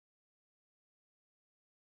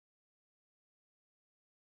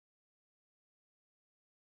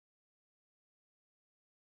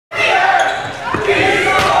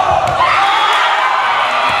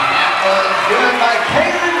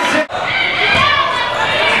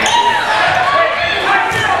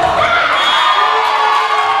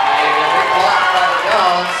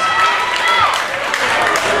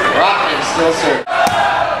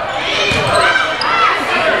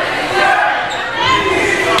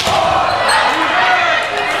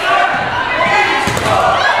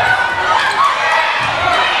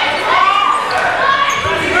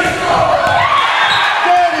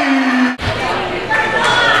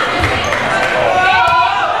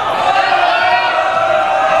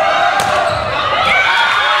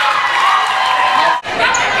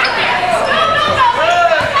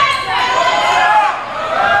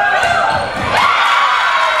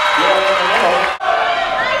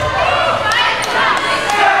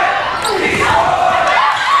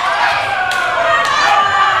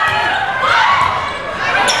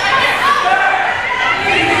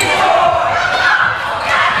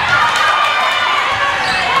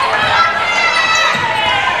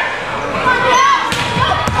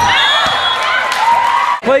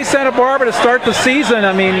play Santa Barbara to start the season.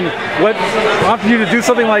 I mean, what prompted you to do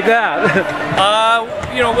something like that?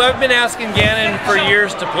 You know, I've been asking Gannon for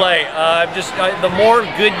years to play. The more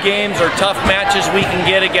good games or tough matches we can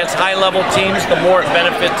get against high-level teams, the more it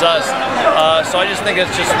benefits us. So I just think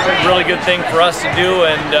it's just a really good thing for us to do,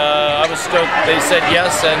 and I was stoked they said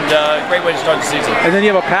yes, and great way to start the season. And then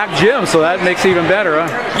you have a packed gym, so that makes it even better, huh?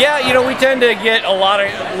 Yeah, you know, we tend to get a lot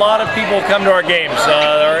of people come to our games.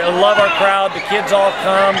 I love our crowd. The kids all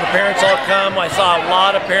come, the parents all come. I saw a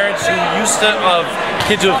lot of parents who used to of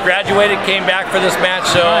kids who have graduated came back for this match.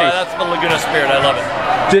 So nice. That's the Laguna spirit. I love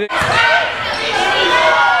it. Did it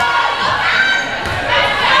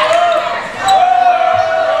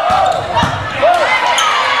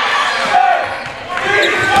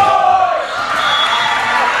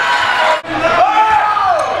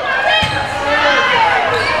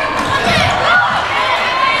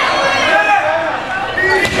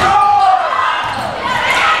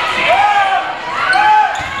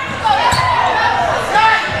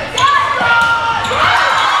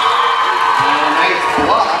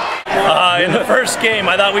in the first game,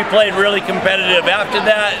 I thought we played really competitive. After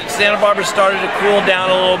that, Santa Barbara started to cool down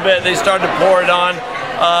a little bit. They started to pour it on.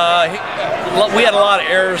 We had a lot of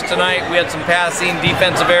errors tonight. We had some passing,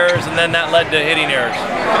 defensive errors, and then that led to hitting errors.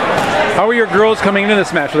 How were your girls coming into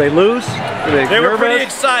this match? Were they loose? They were pretty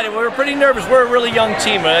excited. We were pretty nervous. We're a really young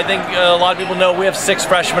team, and I think a lot of people know we have 6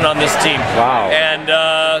 freshmen on this team. Wow.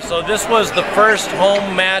 And so this was the first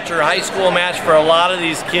home match or high school match for a lot of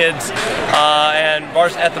these kids and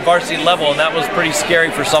at the varsity level, and that was pretty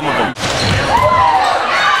scary for some of them.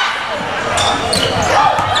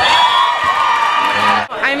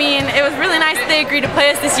 I mean, it was really nice that they agreed to play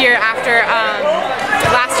us this year after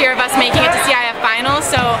last year of us making it to CIF finals,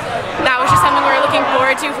 so that was just something we were looking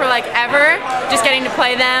forward to for like ever, just getting to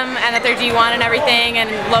play them and that they're D1 and everything and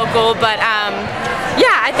local, but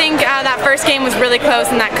yeah, I think that first game was really close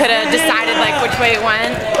and that could have decided like which way it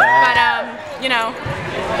went, but you know,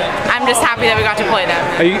 I'm just happy that we got to play them.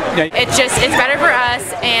 It's better for us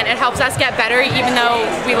and it helps us get better even though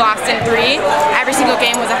we lost in 3. Every single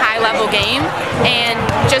game was a high level game and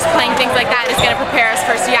just playing things like that is going to prepare us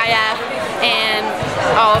for CIF and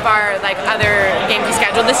all of our like other games we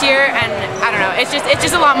scheduled this year, and I don't know, it's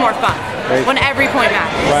just a lot more fun when every point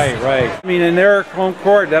matters. Right. I mean, in their home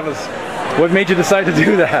court, that was. What made you decide to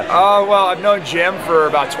do that? Well, I've known Jim for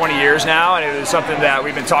about 20 years now, and it was something that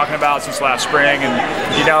we've been talking about since last spring. And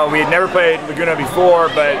you know, we had never played Laguna before,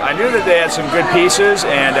 but I knew that they had some good pieces,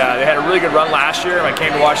 and they had a really good run last year. And I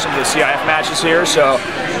came to watch some of the CIF matches here, so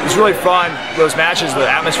it was really fun. Those matches, the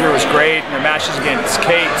atmosphere was great, and their matches against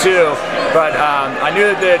Kate too. But I knew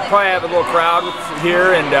that they'd probably have a little crowd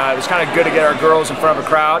here, and it was kind of good to get our girls in front of a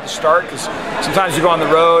crowd to start, because sometimes we go on the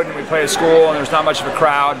road and we play at school and there's not much of a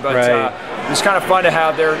crowd, but it was kind of fun to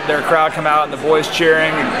have their crowd come out and the boys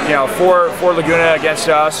cheering, you know, for Laguna against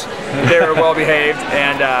us. They were well behaved,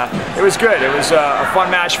 and it was good. It was a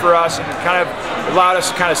fun match for us, and it kind of allowed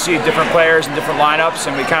us to kind of see different players and different lineups,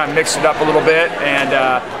 and we kind of mixed it up a little bit, and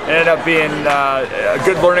it ended up being a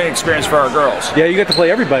good learning experience for our girls. Yeah, you got to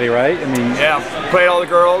play everybody, right? I mean, yeah, played all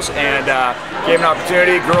the girls and gave an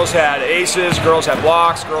opportunity. Girls had aces, girls had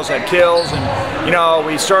blocks, girls had kills, and you know,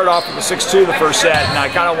 we started off with a 6-2 the first set, and I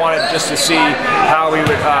kind of wanted just to see how we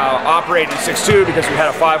would operate in 6-2 because we had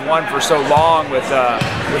a 5-1 for so long with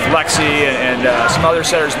Lexi and some other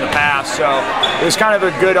setters in the past. So it was kind of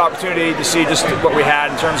a good opportunity to see just what we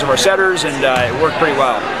had in terms of our setters, and it worked pretty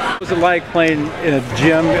well. What was it like playing in a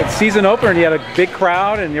gym? It's season opener and you had a big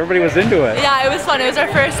crowd and everybody was into it. Yeah, it was fun. It was our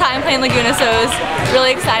first time playing Laguna, so it was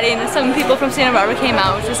really exciting. Some people from Santa Barbara came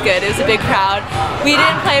out, which was good. It was a big crowd. We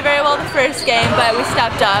didn't play very well the first game, but we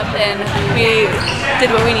stepped up and we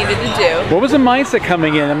did what we needed to do. What was the mindset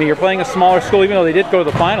coming in? I mean, you're playing a smaller school, even though they did go to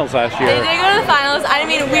the finals last year. They did go to the finals. I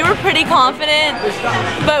mean, we were pretty confident,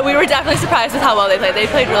 but we were definitely surprised with how well they played. They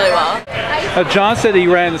played really well. John said that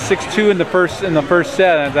you ran the 6-2 in the first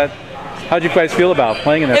set. And how'd you guys feel about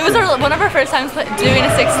playing in that? It was one of our first times doing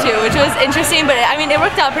a 6-2, which was interesting, but I mean, it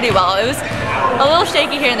worked out pretty well. It was a little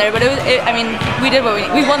shaky here and there, but I mean, we did what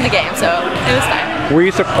we won the game, so it was fine. Were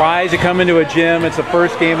you surprised to come into a gym? It's the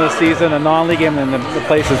first game of the season, a non-league game, and the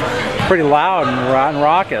place is pretty loud and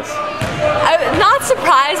raucous. I'm not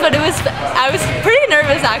surprised, but I was pretty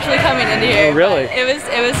nervous actually coming into here. Oh, really? It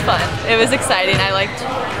was fun. It was exciting. I liked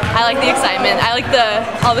the excitement. I liked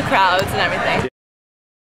all the crowds and everything.